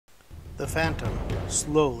The phantom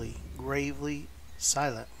slowly, gravely,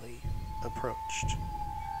 silently approached.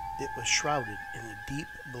 It was shrouded in a deep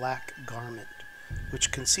black garment,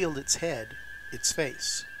 which concealed its head, its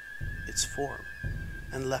face, its form,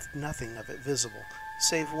 and left nothing of it visible,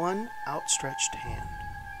 save one outstretched hand.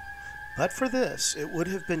 But for this, it would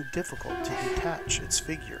have been difficult to detach its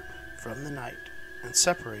figure from the night and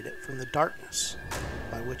separate it from the darkness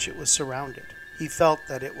by which it was surrounded. He felt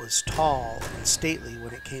that it was tall and stately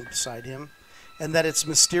when it came beside him, and that its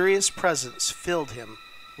mysterious presence filled him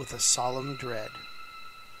with a solemn dread.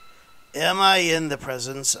 "Am I in the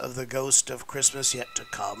presence of the ghost of Christmas yet to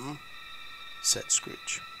come?" said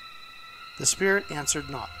Scrooge. The spirit answered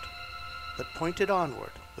not, but pointed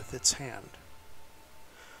onward with its hand.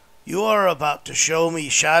 "You are about to show me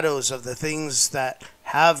shadows of the things that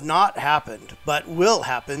have not happened, but will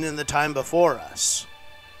happen in the time before us,"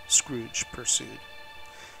 Scrooge pursued.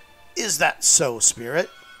 "Is that so, spirit?"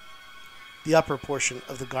 The upper portion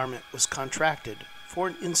of the garment was contracted for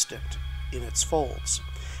an instant in its folds,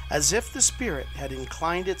 as if the spirit had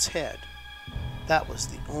inclined its head. That was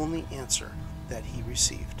the only answer that he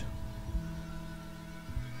received.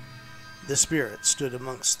 The spirit stood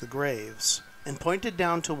amongst the graves and pointed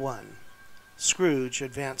down to one. Scrooge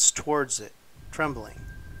advanced towards it, trembling.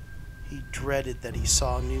 He dreaded that he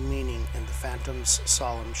saw new meaning in the phantom's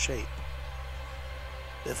solemn shape.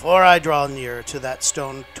 "Before I draw near to that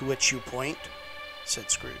stone to which you point,"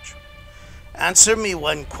 said Scrooge, "answer me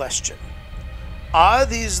one question. Are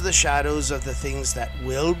these the shadows of the things that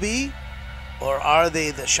will be, or are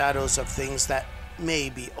they the shadows of things that may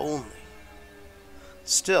be only?"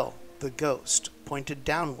 Still, the ghost pointed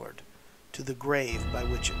downward to the grave by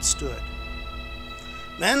which it stood.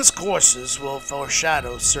 "Men's courses will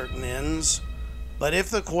foreshadow certain ends, but if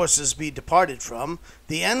the courses be departed from,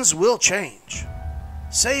 the ends will change.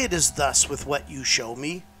 Say it is thus with what you show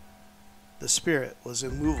me." The spirit was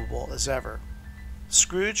immovable as ever.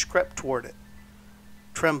 Scrooge crept toward it,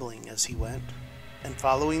 trembling as he went, and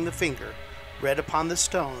following the finger, read upon the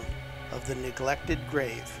stone of the neglected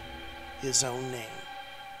grave his own name,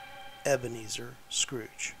 Ebenezer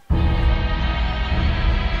Scrooge.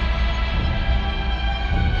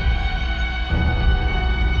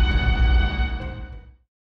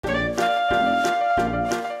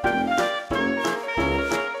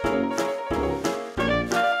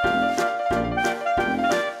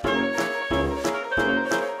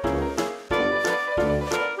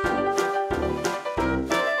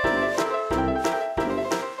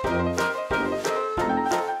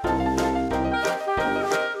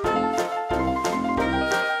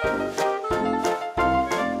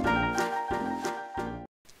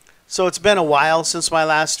 So it's been a while since my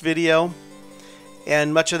last video,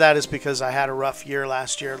 and much of that is because I had a rough year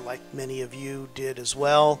last year, like many of you did as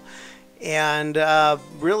well. And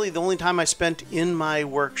really the only time I spent in my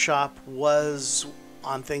workshop was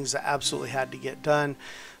on things that absolutely had to get done.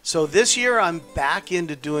 So this year I'm back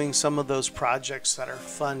into doing some of those projects that are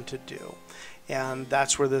fun to do. And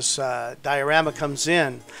that's where this diorama comes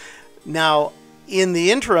in. Now, in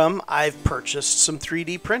the interim, I've purchased some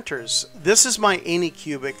 3D printers. This is my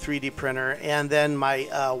Anycubic 3D printer, and then my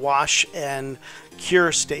wash and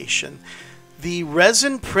cure station. The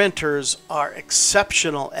resin printers are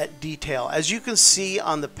exceptional at detail. As you can see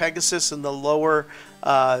on the Pegasus in the lower,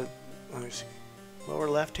 let me see, lower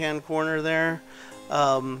left-hand corner there,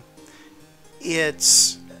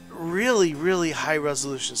 it's really high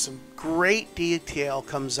resolution. Some great detail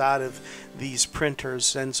comes out of these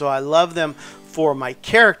printers, and so I love them for my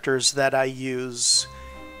characters that I use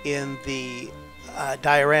in the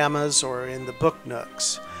dioramas or in the book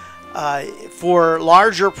nooks. For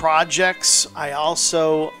larger projects, I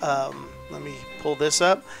also, let me pull this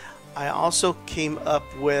up, I also came up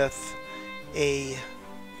with a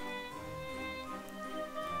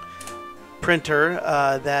printer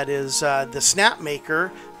that is the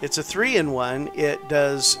Snapmaker. It's a 3-in-1. It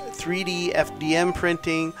does 3D FDM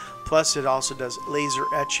printing, plus it also does laser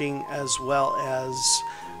etching as well as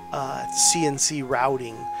CNC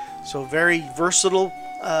routing. So very versatile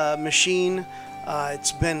machine.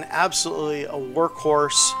 It's been absolutely a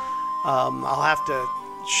workhorse. I'll have to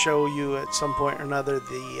show you at some point or another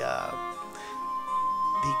the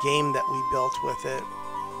game that we built with it.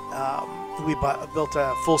 We built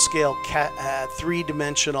a full-scale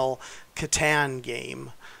 3-dimensional Catan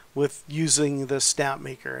game with using the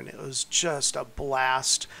Snapmaker, and it was just a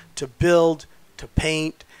blast to build, to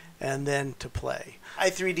paint, and then to play. I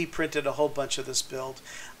 3D printed a whole bunch of this build.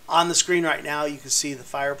 On the screen right now you can see the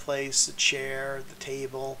fireplace, the chair, the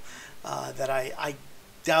table, that I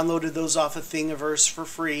downloaded those off of Thingiverse for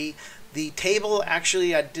free. The table,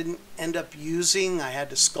 actually, I didn't end up using. I had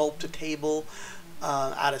to sculpt a table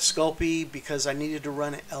out of Sculpey because I needed to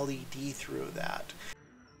run an LED through that.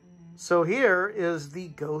 So here is the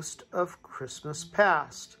Ghost of Christmas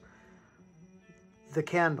Past, the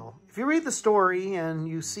candle. If you read the story and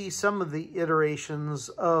you see some of the iterations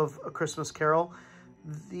of A Christmas Carol,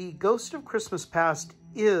 the Ghost of Christmas Past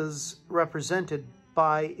is represented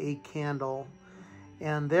by a candle.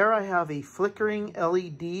 And there I have a flickering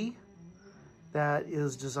LED that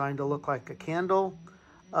is designed to look like a candle.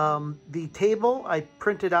 The table I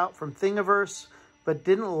printed out from Thingiverse, but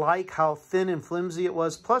didn't like how thin and flimsy it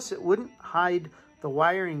was. Plus, it wouldn't hide the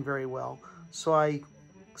wiring very well. So I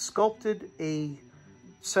sculpted a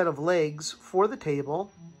set of legs for the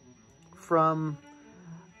table from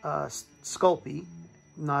Sculpey,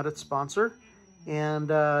 not its sponsor, and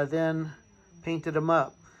then painted them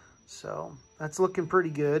up. So that's looking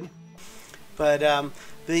pretty good. But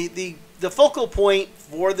the focal point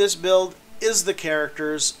for this build is the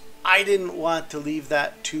characters. I didn't want to leave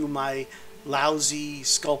that to my lousy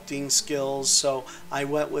sculpting skills, so I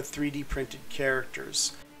went with 3D printed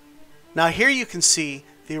characters. Now here you can see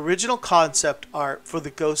the original concept art for the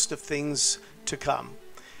Ghost of Things to Come.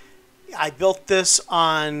 I built this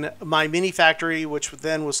on my mini factory, which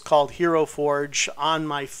then was called Hero Forge, on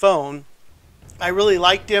my phone. I really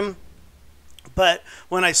liked him, but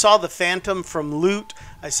when I saw the Phantom from Loot,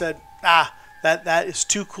 I said, that is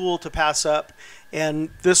too cool to pass up. And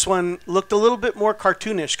this one looked a little bit more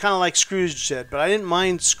cartoonish, kind of like Scrooge did, but I didn't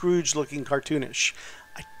mind Scrooge looking cartoonish.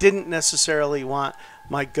 I didn't necessarily want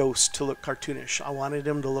my ghost to look cartoonish. I wanted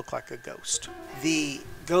him to look like a ghost. The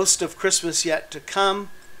Ghost of Christmas Yet to Come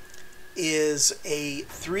is a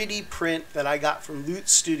 3D print that I got from Loot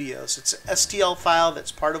Studios. It's an STL file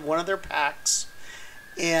that's part of one of their packs,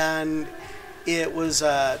 and it was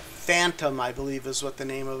a Phantom, I believe is what the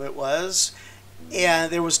name of it was.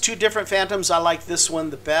 And there was two different Phantoms. I like this one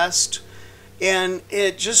the best, and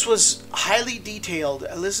it just was highly detailed.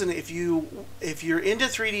 Listen, if you're into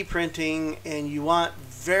 3D printing and you want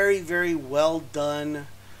very, very well done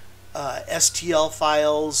STL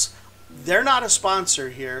files, they're not a sponsor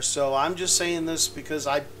here, so I'm just saying this because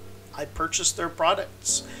I purchased their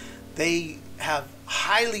products. They have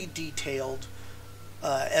highly detailed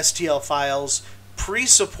STL files,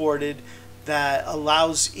 pre-supported, that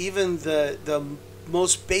allows even the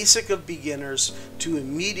most basic of beginners to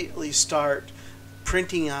immediately start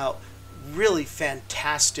printing out really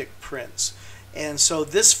fantastic prints. And so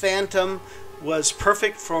this Phantom was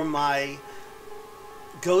perfect for my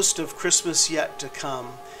Ghost of Christmas Yet to Come.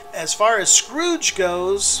 As far as Scrooge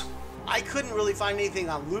goes, I couldn't really find anything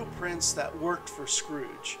on Loot Prints that worked for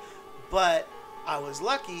Scrooge, but I was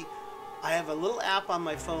lucky. I have a little app on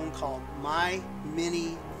my phone called My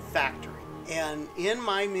Mini Factory. And in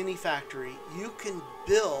My Mini Factory, you can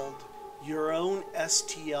build your own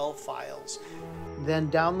STL files.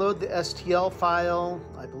 Then download the STL file.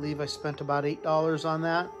 I believe I spent about $8 on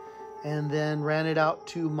that. And then ran it out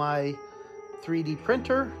to my 3D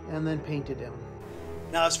printer and then painted him.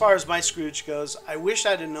 Now, as far as my Scrooge goes, I wish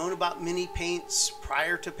I'd have known about mini paints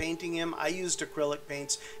prior to painting him. I used acrylic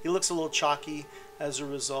paints. He looks a little chalky as a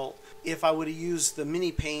result. If I would have used the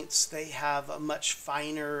mini paints, they have a much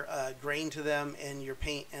finer grain to them, and your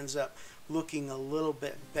paint ends up looking a little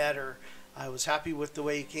bit better. I was happy with the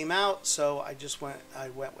way he came out, so I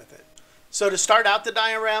went with it. So to start out the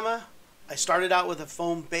diorama, I started out with a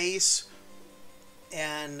foam base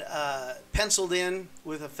and penciled in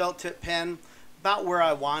with a felt tip pen about where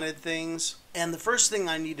I wanted things. And the first thing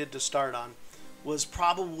I needed to start on was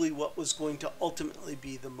probably what was going to ultimately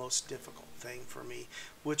be the most difficult thing for me,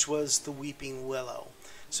 which was the Weeping Willow.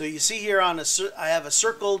 So you see here I have a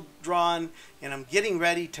circle drawn, and I'm getting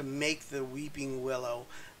ready to make the Weeping Willow.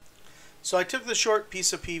 So I took the short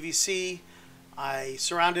piece of PVC, I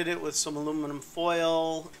surrounded it with some aluminum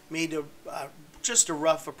foil, made just a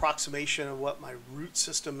rough approximation of what my root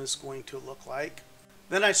system is going to look like.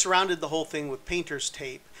 Then I surrounded the whole thing with painter's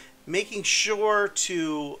tape, making sure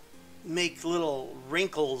to make little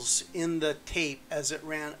wrinkles in the tape as it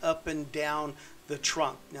ran up and down the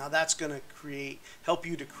trunk. Now that's going to help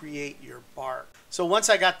you to create your bark. So once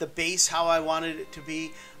I got the base how I wanted it to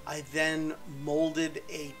be, I then molded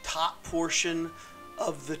a top portion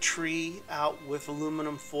of the tree out with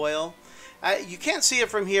aluminum foil. You can't see it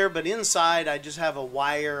from here, but inside I just have a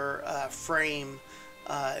wire frame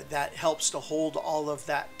that helps to hold all of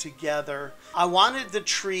that together. I wanted the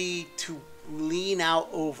tree to lean out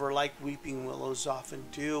over, like weeping willows often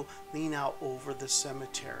do, lean out over the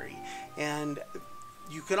cemetery. And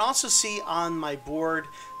You can also see on my board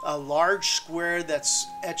a large square that's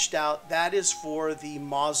etched out. That is for the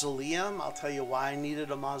mausoleum. I'll tell you why I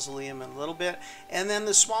needed a mausoleum in a little bit. And then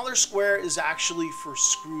the smaller square is actually for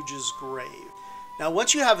Scrooge's grave. Now,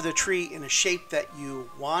 once you have the tree in a shape that you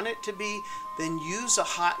want it to be, then use a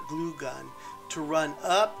hot glue gun to run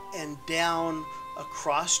up and down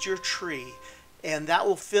across your tree. And that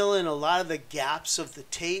will fill in a lot of the gaps of the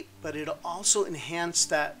tape, but it'll also enhance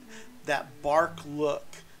that bark look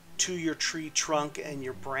to your tree trunk and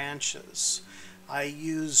your branches. I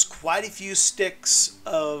use quite a few sticks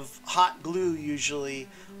of hot glue usually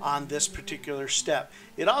on this particular step.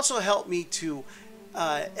 It also helped me to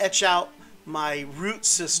etch out my root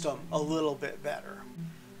system a little bit better.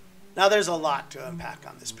 Now there's a lot to unpack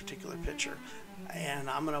on this particular picture, and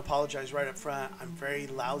I'm going to apologize right up front. I'm very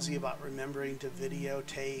lousy about remembering to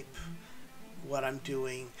videotape what I'm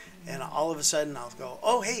doing, and all of a sudden I'll go,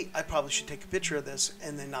 oh hey, I probably should take a picture of this,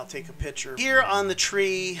 and then I'll take a picture. Here on the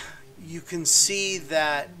tree you can see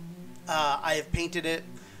that I have painted it.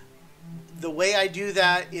 The way I do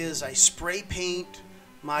that is I spray paint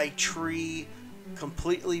my tree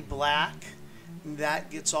completely black. That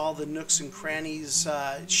gets all the nooks and crannies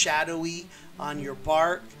shadowy on your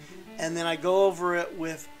bark, and then I go over it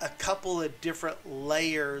with a couple of different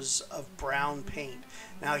layers of brown paint.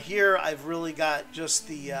 Now here I've really got just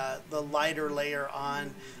the lighter layer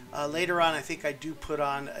on. Later on I think I do put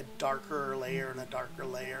on a darker layer and a darker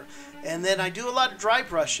layer, and then I do a lot of dry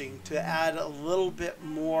brushing to add a little bit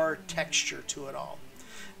more texture to it all.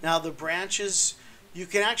 Now the branches, you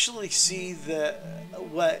can actually see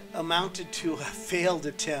what amounted to a failed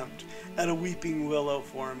attempt at a weeping willow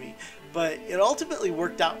for me, but it ultimately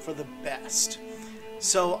worked out for the best.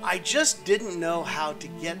 So I just didn't know how to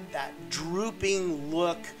get that drooping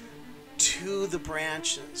look to the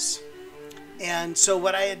branches. And so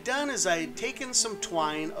what I had done is I had taken some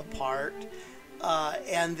twine apart,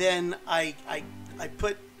 and then I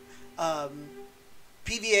put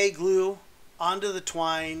PVA glue onto the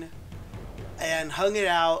twine and hung it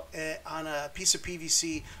out on a piece of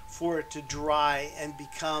PVC for it to dry and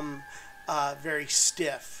become very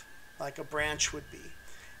stiff, like a branch would be.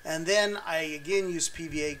 And then I again used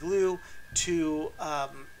PVA glue to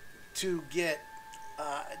get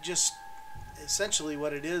just essentially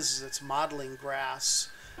what it is it's modeling grass,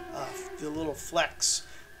 the little flecks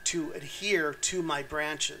to adhere to my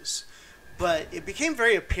branches. But it became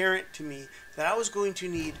very apparent to me that I was going to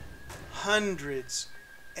need hundreds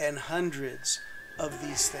and hundreds of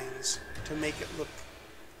these things to make it look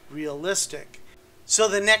realistic. So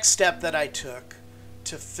the next step that I took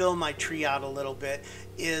to fill my tree out a little bit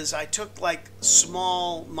is I took like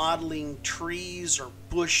small modeling trees or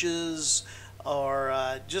bushes or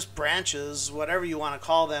just branches, whatever you want to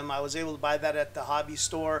call them. I was able to buy that at the hobby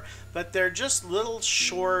store, but they're just little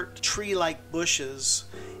short tree-like bushes,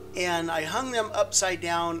 and I hung them upside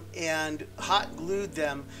down and hot glued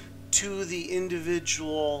them to the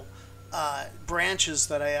individual branches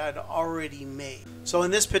that I had already made. So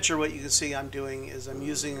in this picture what you can see I'm doing is I'm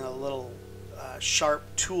using a little sharp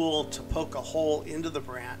tool to poke a hole into the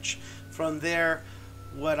branch. From there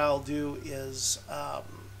what I'll do is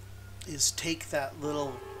take that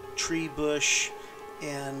little tree bush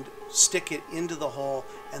and stick it into the hole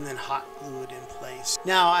and then hot glue it in place.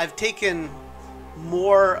 Now I've taken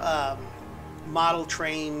more model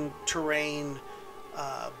train terrain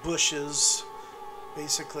bushes.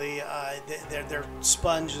 Basically their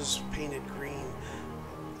sponge is painted green,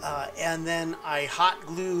 and then I hot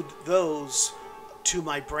glued those to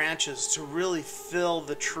my branches to really fill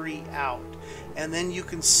the tree out. And then you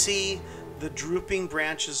can see the drooping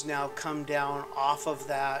branches now come down off of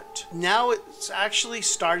that. Now it's actually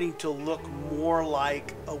starting to look more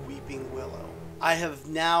like a weeping willow. I have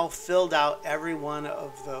now filled out every one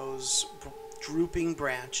of those drooping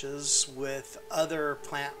branches with other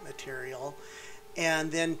plant material,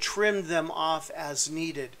 and then trimmed them off as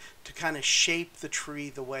needed to kind of shape the tree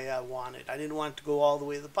the way I wanted. I didn't want it to go all the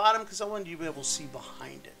way to the bottom because I wanted you to be able to see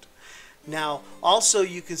behind it. Now also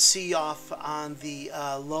you can see off on the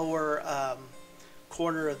lower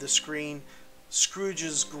corner of the screen,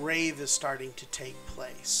 Scrooge's grave is starting to take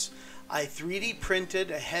place. I 3D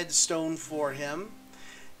printed a headstone for him,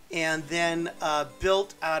 and then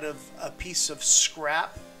built out of a piece of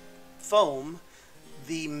scrap foam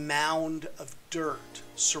the mound of dirt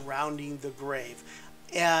surrounding the grave.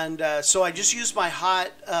 And so I just used my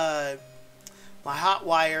hot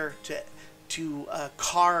wire to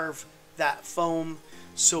carve that foam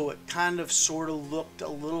so it kind of sort of looked a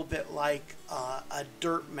little bit like a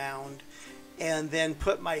dirt mound. and then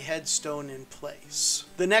put my headstone in place.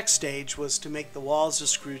 The next stage was to make the walls of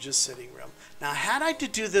Scrooge's sitting room. Now, had I to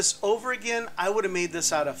do this over again, I would have made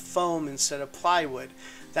this out of foam instead of plywood.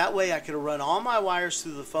 That way I could have run all my wires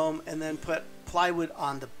through the foam and then put plywood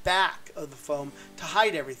on the back of the foam to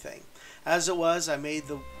hide everything. As it was, I made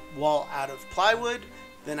the wall out of plywood,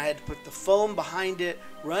 then I had to put the foam behind it,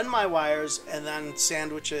 run my wires, and then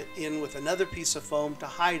sandwich it in with another piece of foam to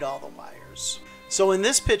hide all the wires. So in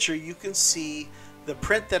this picture, you can see the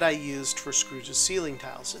print that I used for Scrooge's ceiling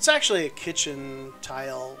tiles. It's actually a kitchen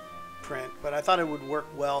tile print, but I thought it would work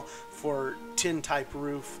well for tin type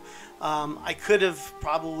roof. I could have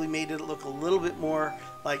probably made it look a little bit more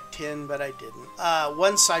like tin, but I didn't.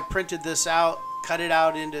 Once I printed this out, cut it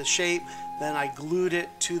out into shape, then I glued it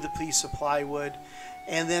to the piece of plywood.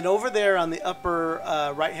 And then over there on the upper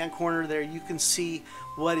right hand corner there, you can see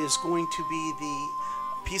what is going to be the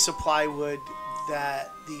piece of plywood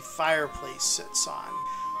that the fireplace sits on.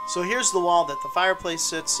 So here's the wall that the fireplace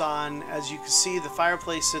sits on. As you can see, the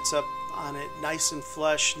fireplace sits up on it nice and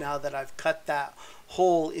flush now that I've cut that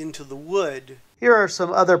hole into the wood. Here are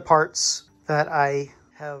some other parts that I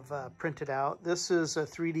have printed out. This is a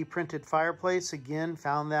 3D printed fireplace. Again,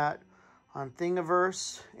 found that on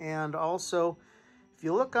Thingiverse. And also, if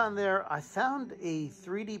you look on there, I found a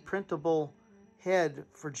 3D printable head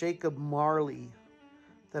for Jacob Marley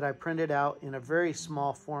that I printed out in a very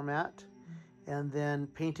small format and then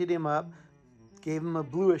painted him up, gave him a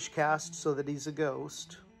bluish cast so that he's a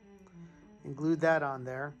ghost, and glued that on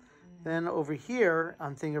there. Then over here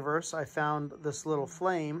on Thingiverse, I found this little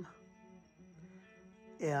flame,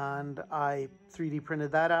 and I 3D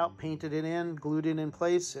printed that out, painted it in, glued it in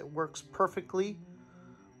place. It works perfectly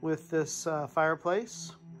with this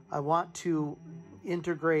fireplace. I want to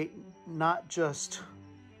integrate not just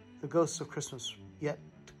the Ghosts of Christmas Yet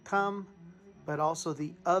to Come, but also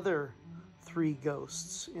the other 3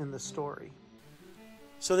 ghosts in the story.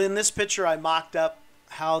 So in this picture, I mocked up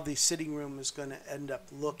how the sitting room is going to end up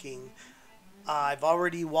looking. I've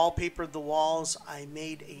already wallpapered the walls. I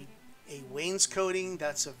made a wainscoting.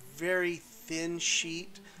 That's a very thin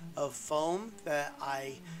sheet of foam that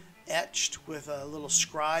I etched with a little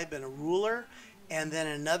scribe and a ruler, and then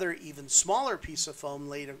another even smaller piece of foam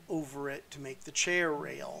laid over it to make the chair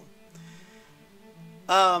rail.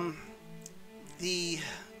 The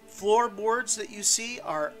floorboards that you see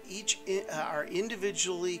are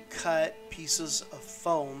individually cut pieces of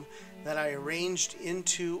foam that I arranged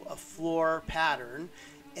into a floor pattern,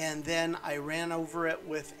 and then I ran over it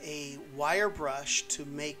with a wire brush to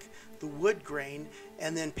make the wood grain,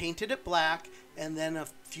 and then painted it black, and then a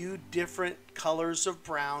few different colors of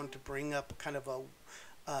brown to bring up kind of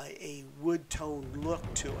a wood tone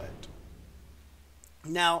look to it.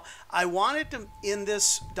 Now, I wanted to, in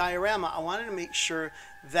this diorama, I wanted to make sure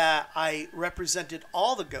that I represented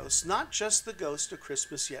all the ghosts, not just the Ghost of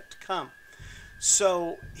Christmas Yet to Come.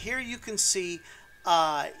 So here you can see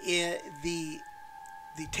the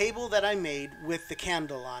table that I made with the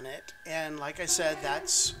candle on it, and like I said,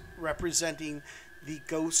 that's representing the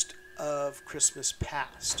Ghost of Christmas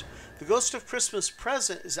Past. The Ghost of Christmas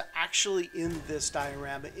Present is actually in this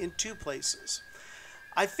diorama in 2 places.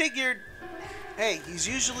 I figured, hey, he's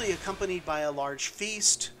usually accompanied by a large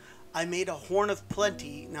feast. I made a horn of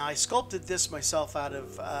plenty. Now, I sculpted this myself out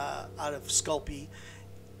of Sculpey.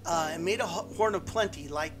 I made a horn of plenty,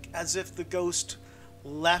 like as if the ghost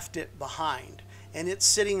left it behind, and it's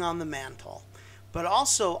sitting on the mantle. But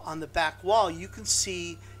also on the back wall, you can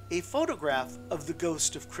see a photograph of the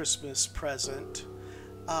Ghost of Christmas Present,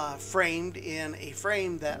 framed in a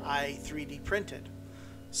frame that I 3D printed.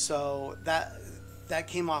 So that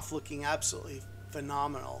came off looking absolutely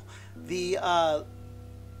phenomenal. The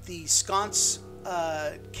sconce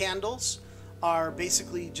candles are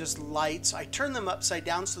basically just lights. I turned them upside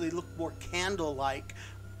down so they look more candle-like.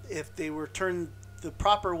 If they were turned the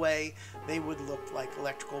proper way, they would look like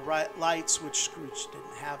electrical lights, which Scrooge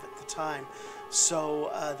didn't have at the time.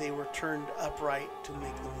 So they were turned upright to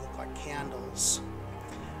make them look like candles.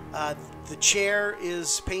 The chair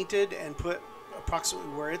is painted and put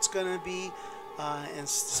approximately where it's going to be. And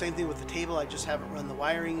same thing with the table. I just haven't run the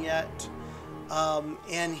wiring yet.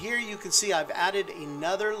 And here you can see I've added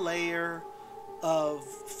another layer of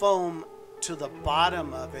foam to the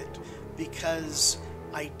bottom of it because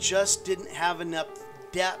I just didn't have enough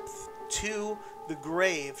depth to the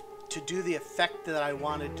grave to do the effect that I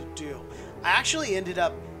wanted to do. I actually ended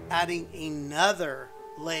up adding another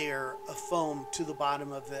layer of foam to the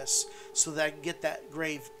bottom of this so that I can get that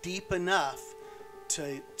grave deep enough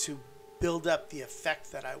to build up the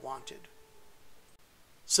effect that I wanted.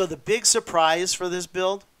 So the big surprise for this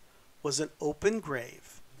build was an open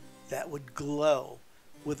grave that would glow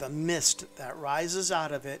with a mist that rises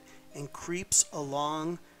out of it and creeps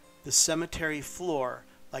along the cemetery floor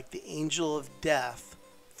like the angel of death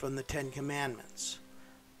from the Ten Commandments.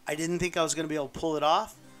 I didn't think I was going to be able to pull it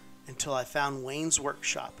off until I found Wayne's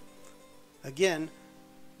Workshop. Again,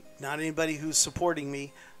 not anybody who's supporting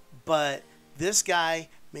me, but this guy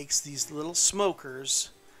makes these little smokers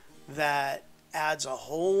that adds a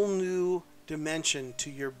whole new dimension to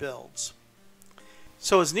your builds.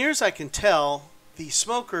 So as near as I can tell, the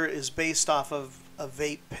smoker is based off of a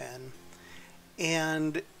vape pen,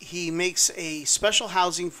 and he makes a special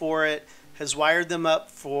housing for it, has wired them up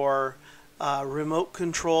for remote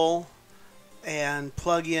control and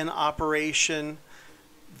plug-in operation.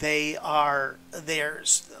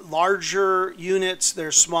 There's larger units,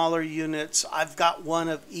 there's smaller units. I've got one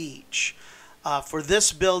of each. For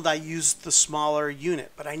this build, I used the smaller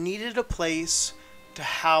unit, but I needed a place to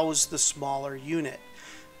house the smaller unit.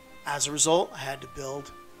 As a result, I had to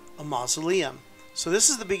build a mausoleum. So this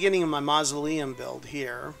is the beginning of my mausoleum build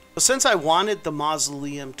here. But since I wanted the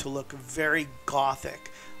mausoleum to look very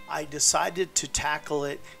gothic, I decided to tackle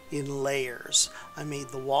it in layers. I made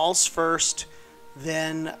the walls first,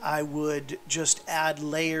 then I would just add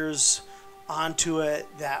layers onto it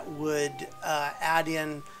that would add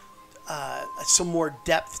in some more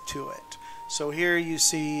depth to it. So here you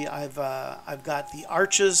see I've got the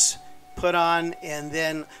arches put on, and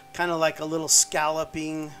then kind of like a little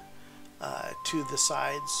scalloping to the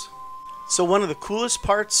sides. So one of the coolest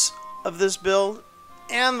parts of this build,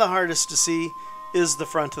 and the hardest to see, is the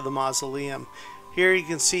front of the mausoleum. Here you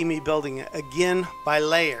can see me building it again by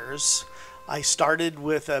layers. I started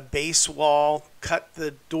with a base wall, cut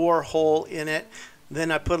the door hole in it,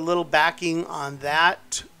 then I put a little backing on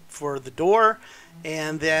that for the door,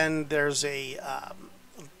 and then there's a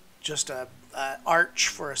just a arch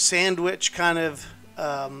for a sandwich kind of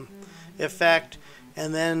effect,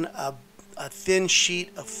 and then a thin sheet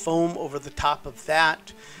of foam over the top of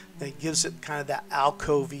that that gives it kind of that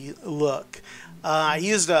alcovey look. I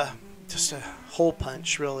used just a hole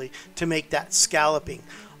punch really to make that scalloping.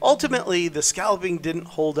 Ultimately, the scalloping didn't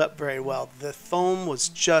hold up very well. The foam was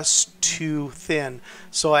just too thin,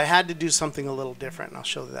 so I had to do something a little different, and I'll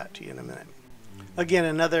show that to you in a minute. Again,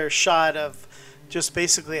 another shot of just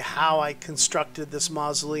basically how I constructed this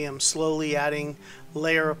mausoleum, slowly adding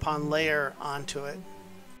layer upon layer onto it.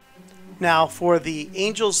 Now, for the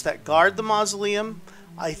angels that guard the mausoleum,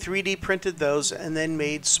 I 3D printed those and then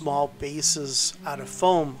made small bases out of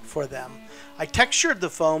foam for them. I textured the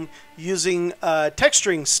foam using a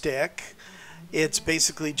texturing stick. It's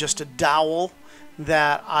basically just a dowel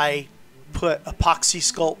that I put epoxy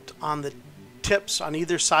sculpt on the tips on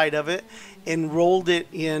either side of it and rolled it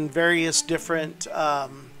in various different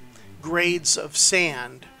grades of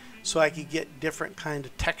sand so I could get different kind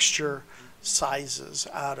of texture sizes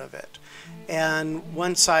out of it. And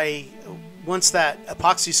once that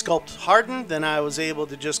epoxy sculpt hardened, then I was able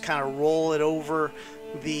to just kind of roll it over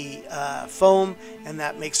the foam, and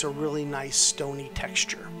that makes a really nice stony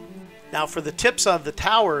texture. Now for the tips of the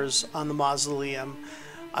towers on the mausoleum,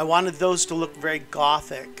 I wanted those to look very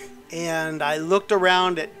gothic, and I looked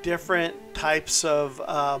around at different types of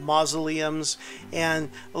mausoleums, and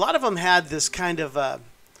a lot of them had this kind of I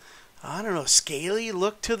don't know, scaly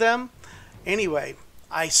look to them. Anyway,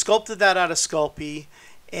 I sculpted that out of Sculpey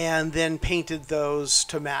and then painted those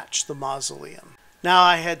to match the mausoleum. Now,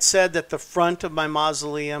 I had said that the front of my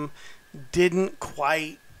mausoleum didn't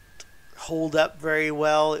quite hold up very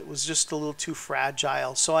well. It was just a little too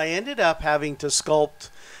fragile. So I ended up having to sculpt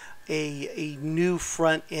a new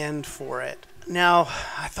front end for it. Now,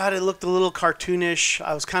 I thought it looked a little cartoonish.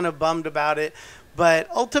 I was kind of bummed about it, but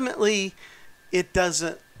ultimately it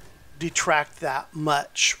doesn't detract that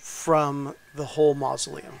much from the whole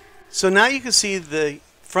mausoleum. So now you can see the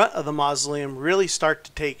front of the mausoleum really start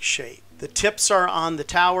to take shape. The tips are on the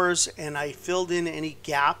towers, and I filled in any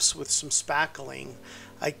gaps with some spackling.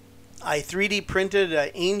 I 3D printed an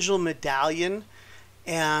angel medallion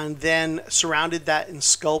and then surrounded that in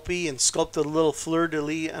Sculpey and sculpted a little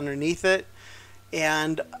fleur-de-lis underneath it.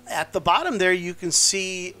 And at the bottom there, you can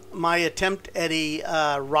see my attempt at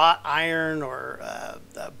a wrought iron or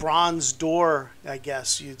a bronze door, I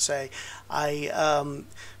guess you'd say.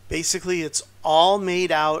 Basically, it's all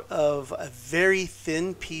made out of a very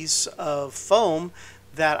thin piece of foam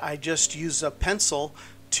that I just use a pencil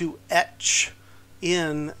to etch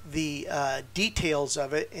in the details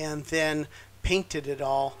of it, and then painted it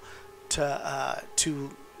all to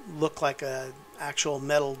look like a actual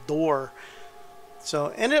metal door.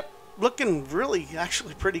 So ended up looking really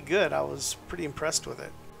actually pretty good. I was pretty impressed with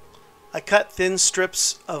it. I cut thin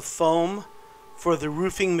strips of foam for the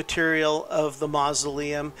roofing material of the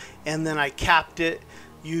mausoleum, and then I capped it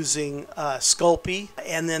using Sculpey,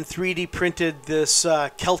 and then 3D printed this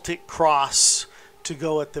Celtic cross to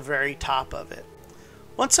go at the very top of it.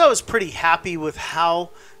 Once I was pretty happy with how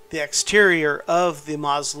the exterior of the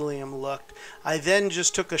mausoleum looked, I then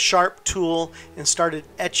just took a sharp tool and started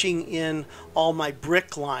etching in all my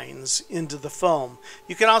brick lines into the foam.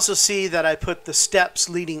 You can also see that I put the steps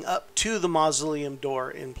leading up to the mausoleum door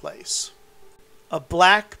in place. A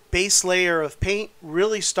black base layer of paint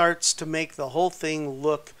really starts to make the whole thing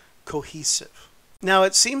look cohesive. Now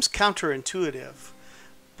it seems counterintuitive,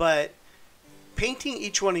 but painting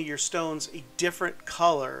each one of your stones a different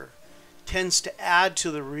color tends to add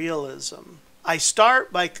to the realism. I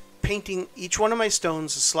start by painting each one of my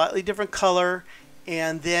stones a slightly different color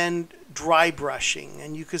and then dry brushing.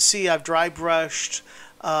 And you can see I've dry brushed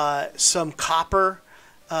some copper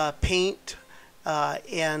paint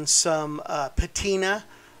and some patina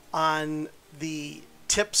on the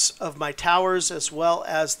tips of my towers, as well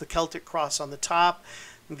as the Celtic cross on the top.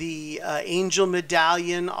 The angel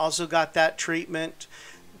medallion also got that treatment.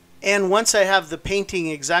 And once I have the painting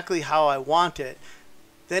exactly how I want it,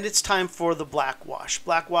 then it's time for the black wash.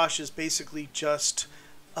 Black wash is basically just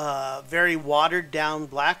very watered down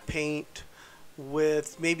black paint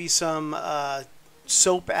with maybe some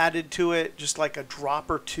soap added to it, just like a drop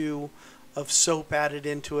or two of soap added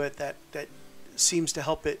into it that seems to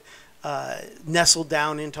help it nestle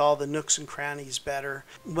down into all the nooks and crannies better.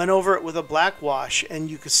 Went over it with a black wash, and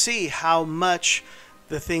you can see how much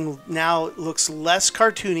the thing now looks less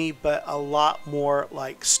cartoony but a lot more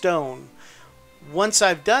like stone. Once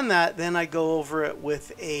I've done that, then I go over it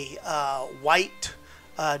with a white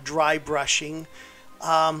dry brushing,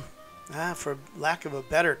 for lack of a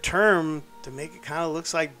better term, to make it kind of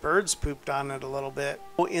looks like birds pooped on it a little bit.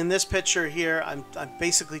 In this picture here, I'm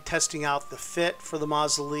basically testing out the fit for the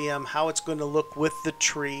mausoleum, how it's going to look with the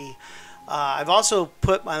tree. I've also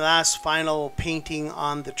put my last final painting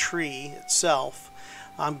on the tree itself.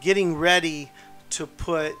 I'm getting ready to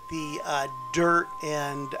put the dirt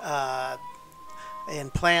and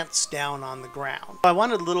plants down on the ground. I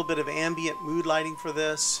wanted a little bit of ambient mood lighting for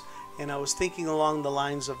this, and I was thinking along the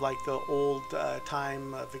lines of like the old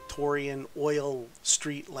time Victorian oil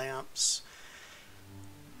street lamps.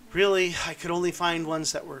 Really, I could only find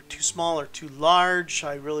ones that were too small or too large.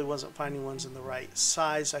 I really wasn't finding ones in the right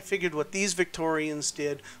size. I figured what these Victorians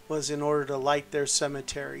did was, in order to light their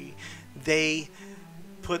cemetery, they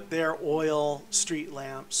put their oil street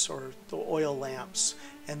lamps, or the oil lamps,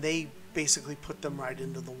 and they basically put them right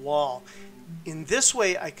into the wall. In this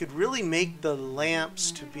way, I could really make the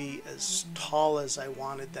lamps to be as tall as I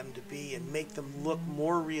wanted them to be and make them look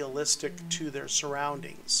more realistic to their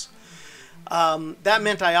surroundings. That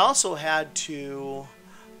meant I also had to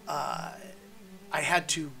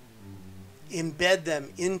embed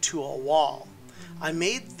them into a wall. I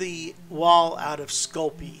made the wall out of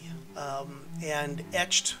Sculpey and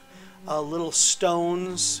etched little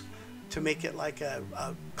stones to make it like a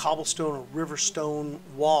cobblestone or river stone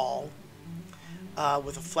wall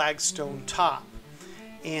with a flagstone top.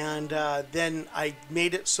 And then I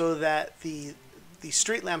made it so that the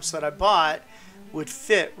street lamps that I bought would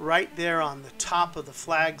fit right there on the top of the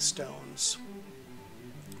flagstones.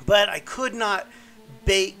 But I could not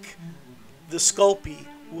bake the Sculpey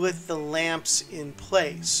with the lamps in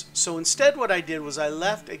place. So instead what I did was I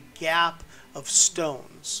left a gap of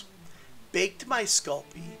stones, baked my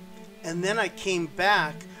Sculpey, and then I came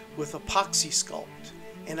back with epoxy sculpt,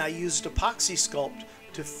 and I used epoxy sculpt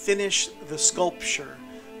to finish the sculpture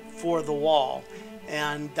for the wall,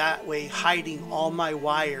 and that way hiding all my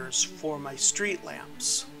wires for my street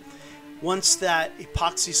lamps. Once that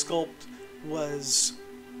epoxy sculpt was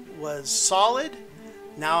solid,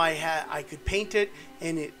 now I could paint it,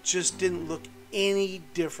 and it just didn't look any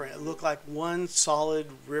different. It looked like one solid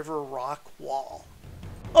river rock wall.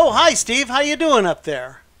 Oh, hi Steve, how you doing up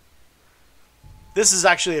there? This is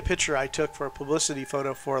actually a picture I took for a publicity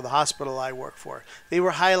photo for the hospital I work for. They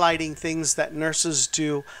were highlighting things that nurses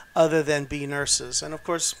do other than be nurses. And of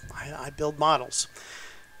course, I build models.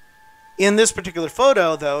 In this particular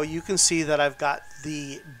photo, though, you can see that I've got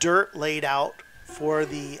the dirt laid out for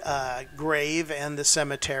the grave and the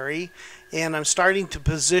cemetery. And I'm starting to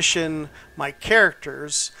position my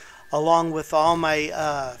characters along with all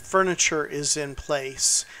my furniture is in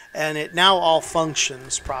place. And it now all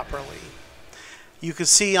functions properly. You can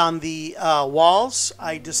see on the walls,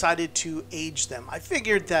 I decided to age them. I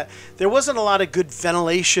figured that there wasn't a lot of good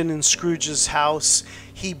ventilation in Scrooge's house.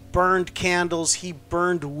 He burned candles, he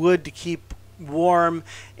burned wood to keep warm,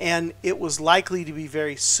 and it was likely to be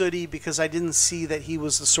very sooty because I didn't see that he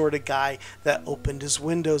was the sort of guy that opened his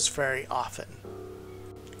windows very often.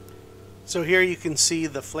 So here you can see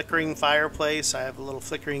the flickering fireplace. I have a little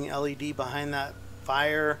flickering LED behind that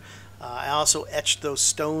fire. I also etched those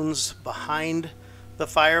stones behind the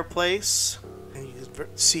fireplace, and you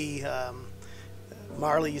can see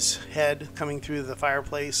Marley's head coming through the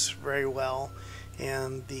fireplace very well,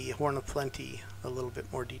 and the Horn of Plenty a little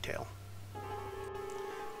bit more detail.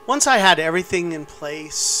 Once I had everything in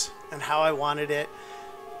place and how I wanted it,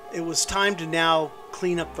 it was time to now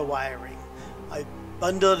clean up the wiring. I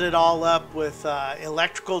bundled it all up with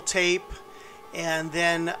electrical tape, and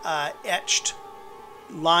then etched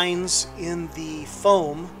lines in the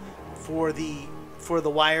foam for the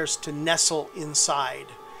wires to nestle inside,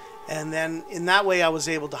 and then in that way I was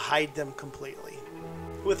able to hide them completely.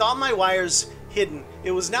 With all my wires hidden,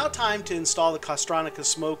 it was now time to install the Costronica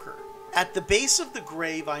smoker. At the base of the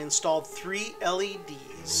grave I installed 3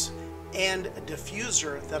 LEDs and a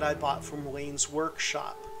diffuser that I bought from Wayne's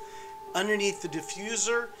workshop. Underneath the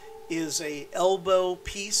diffuser is a elbow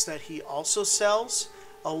piece that he also sells,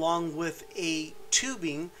 along with a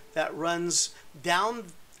tubing that runs down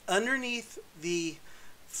underneath the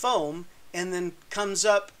foam and then comes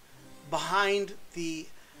up behind the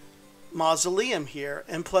mausoleum here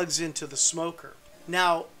and plugs into the smoker.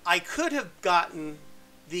 Now, I could have gotten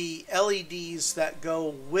the LEDs that go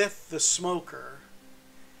with the smoker,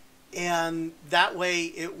 and that way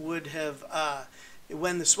it would have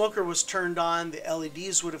when the smoker was turned on, the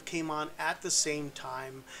LEDs would have came on at the same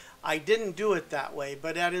time. I didn't do it that way,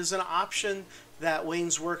 but that is an option that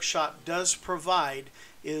Wayne's Workshop does provide,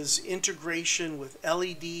 is integration with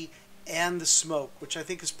LED and the smoke, which I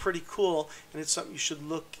think is pretty cool, and it's something you should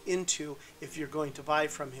look into if you're going to buy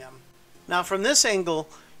from him. Now from this angle,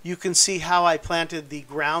 you can see how I planted the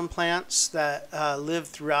ground plants that live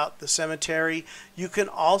throughout the cemetery. You can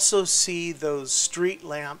also see those street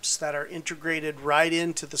lamps that are integrated right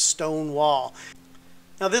into the stone wall.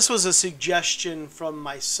 Now this was a suggestion from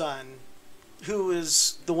my son, who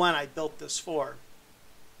is the one I built this for.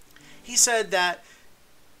 He said that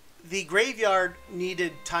the graveyard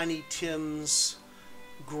needed Tiny Tim's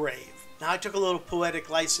grave. Now I took a little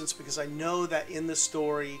poetic license because I know that in the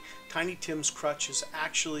story Tiny Tim's crutch is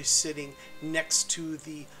actually sitting next to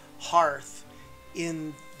the hearth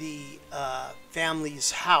in the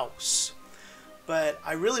family's house. But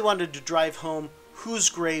I really wanted to drive home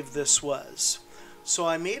whose grave this was. So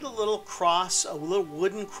I made a little cross, a little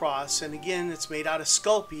wooden cross, and again it's made out of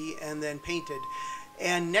Sculpey and then painted.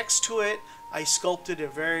 And next to it I sculpted a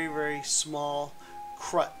very, very small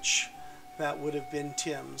crutch that would have been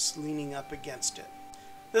Tim's leaning up against it.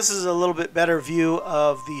 This is a little bit better view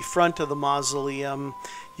of the front of the mausoleum.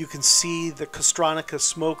 You can see the Costronica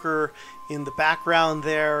smoker in the background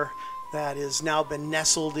there that has now been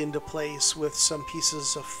nestled into place with some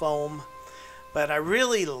pieces of foam. But I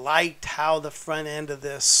really liked how the front end of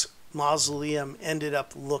this mausoleum ended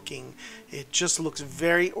up looking. It just looks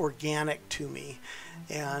very organic to me.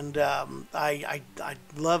 And I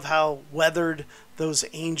love how weathered those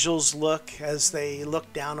angels look as they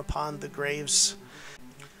look down upon the graves.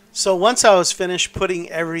 So once I was finished putting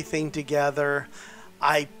everything together,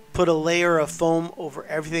 I put a layer of foam over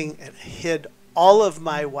everything and hid all of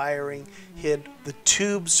my wiring, hid the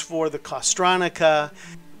tubes for the Costronica,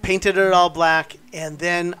 painted it all black, and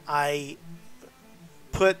then I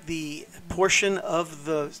put the portion of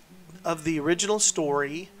the original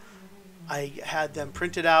story. I had them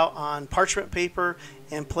printed out on parchment paper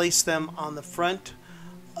and placed them on the front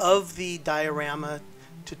of the diorama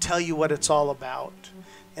to tell you what it's all about.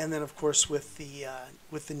 And then of course with the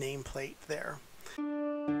nameplate there.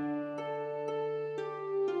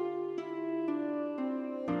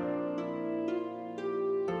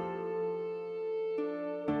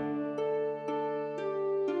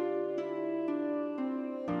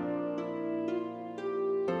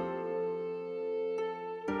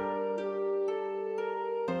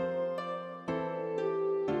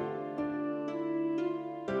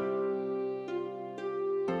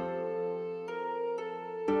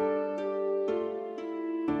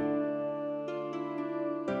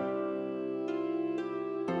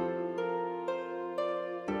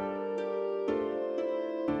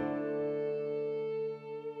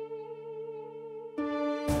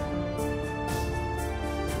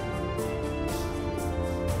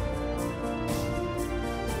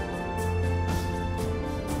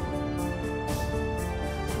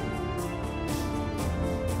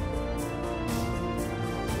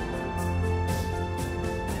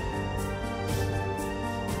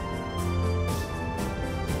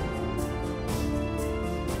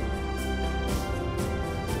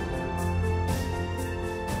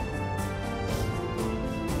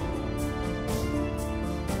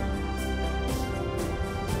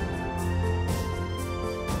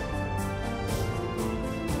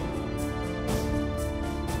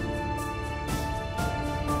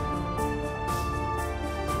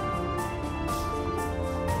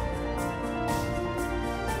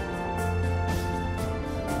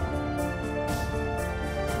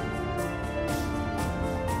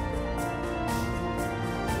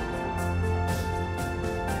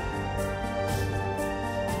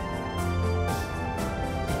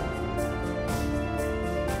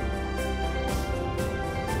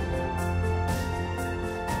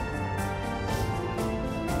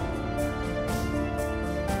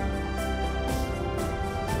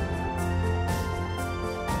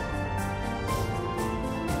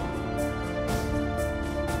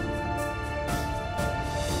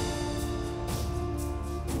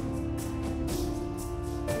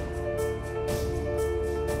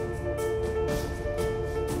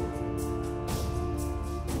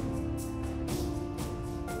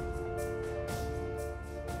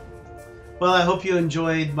 Well, I hope you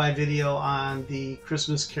enjoyed my video on the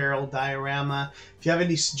Christmas Carol diorama. If you have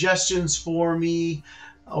any suggestions for me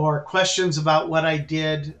or questions about what I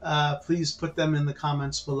did, please put them in the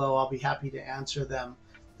comments below. I'll be happy to answer them.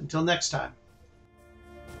 Until next time.